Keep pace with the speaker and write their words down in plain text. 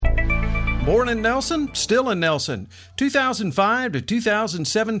Born in Nelson, still in Nelson. 2005 to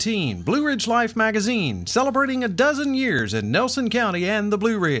 2017, Blue Ridge Life magazine, celebrating a dozen years in Nelson County and the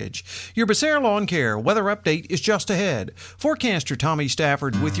Blue Ridge. Your Becerra Lawncare weather update is just ahead. Forecaster Tommy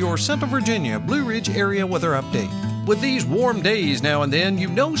Stafford with your Central Virginia Blue Ridge area weather update. With these warm days now and then, you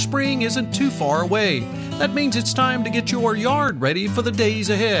know spring isn't too far away. That means it's time to get your yard ready for the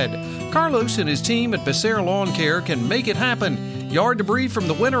days ahead. Carlos and his team at Becerra Lawncare can make it happen. Yard debris from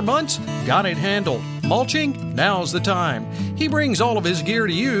the winter months? Got it handled. Mulching? Now's the time. He brings all of his gear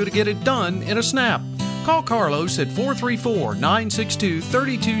to you to get it done in a snap. Call Carlos at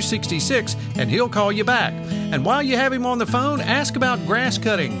 434-962-3266 and he'll call you back. And while you have him on the phone, ask about grass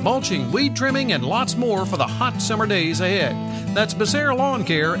cutting, mulching, weed trimming, and lots more for the hot summer days ahead. That's Becerra Lawn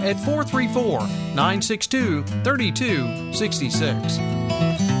Care at 434-962-3266.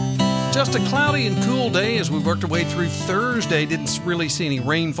 Just a cloudy and cool day as we worked our way through Thursday. Didn't really see any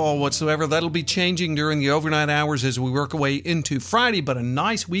rainfall whatsoever. That'll be changing during the overnight hours as we work our way into Friday, but a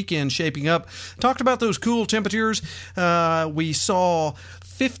nice weekend shaping up. Talked about those cool temperatures. We saw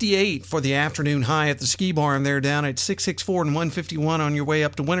 58 for the afternoon high at the ski barn there down at 664 and 151 on your way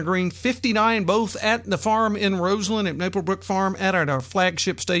up to Wintergreen. 59 both at the farm in Roseland at Maplebrook Farm, at our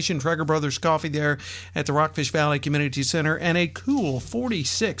flagship station, Traeger Brothers Coffee there at the Rockfish Valley Community Center, and a cool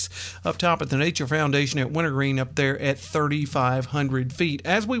 46 up top at the Nature Foundation at Wintergreen up there at 3,500 feet.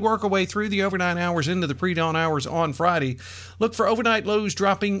 As we work our way through the overnight hours into the pre-dawn hours on Friday, look for overnight lows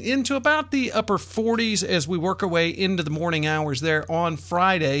dropping into about the upper 40s as we work our way into the morning hours there on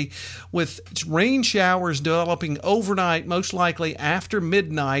Friday, with rain showers developing overnight, most likely after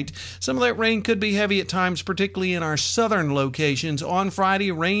midnight. Some of that rain could be heavy at times, particularly in our southern locations. On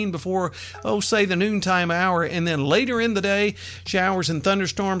Friday, rain before, say the noontime hour, and then later in the day, showers and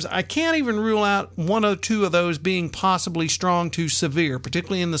thunderstorms. I can't even rule out one or two of those being possibly strong to severe,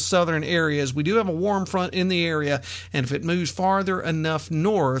 particularly in the southern areas. We do have a warm front in the area, and if it moves farther enough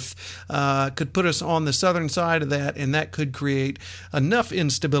north, could put us on the southern side of that, and that could create enough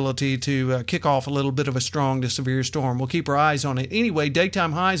instability to kick off a little bit of a strong to severe storm. We'll keep our eyes on it. Anyway,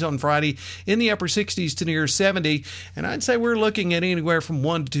 daytime highs on Friday in the upper 60s to near 70, and I'd say we're looking at anywhere from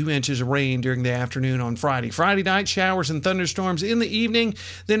 1 to 2 inches of rain during the afternoon on Friday. Friday night, showers and thunderstorms in the evening,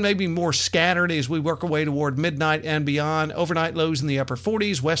 then maybe more scattered as we work our way toward midnight and beyond. Overnight lows in the upper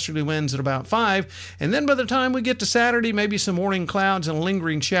 40s, westerly winds at about 5, and then by the time we get to Saturday, maybe some morning clouds and a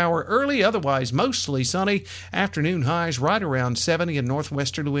lingering shower early, otherwise mostly sunny. Afternoon highs right around 70 and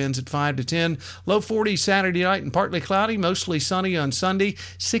northwesterly winds at 5 to 10. Low 40s Saturday night and partly cloudy, mostly sunny on Sunday.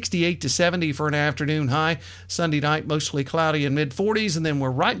 68 to 70 for an afternoon high. Sunday night mostly cloudy and mid-40s, and then we're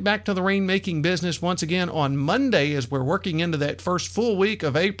right back to the rain-making business once again on Monday as we're working into that first full week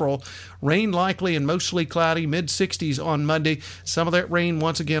of April. Rain likely and mostly cloudy, mid-60s on Monday. Some of that rain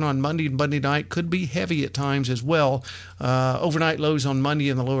once again on Monday and Monday night could be heavy at times as well. Overnight lows on Monday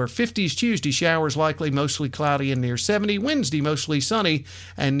in the lower 50s. Tuesday showers likely, mostly cloudy and near 70. Wednesday mostly sunny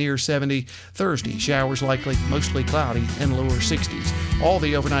and near 70. Thursday showers likely, mostly cloudy and lower 60s. All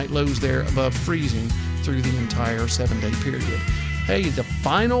the overnight lows there above freezing through the entire 7-day period. Hey, the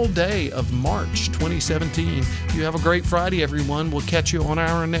final day of March 2017. You have a great Friday, everyone. We'll catch you on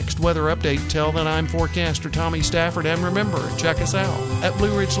our next weather update. Till then, I'm forecaster Tommy Stafford, and remember, check us out at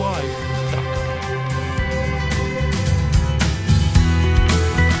Blue Ridge Live.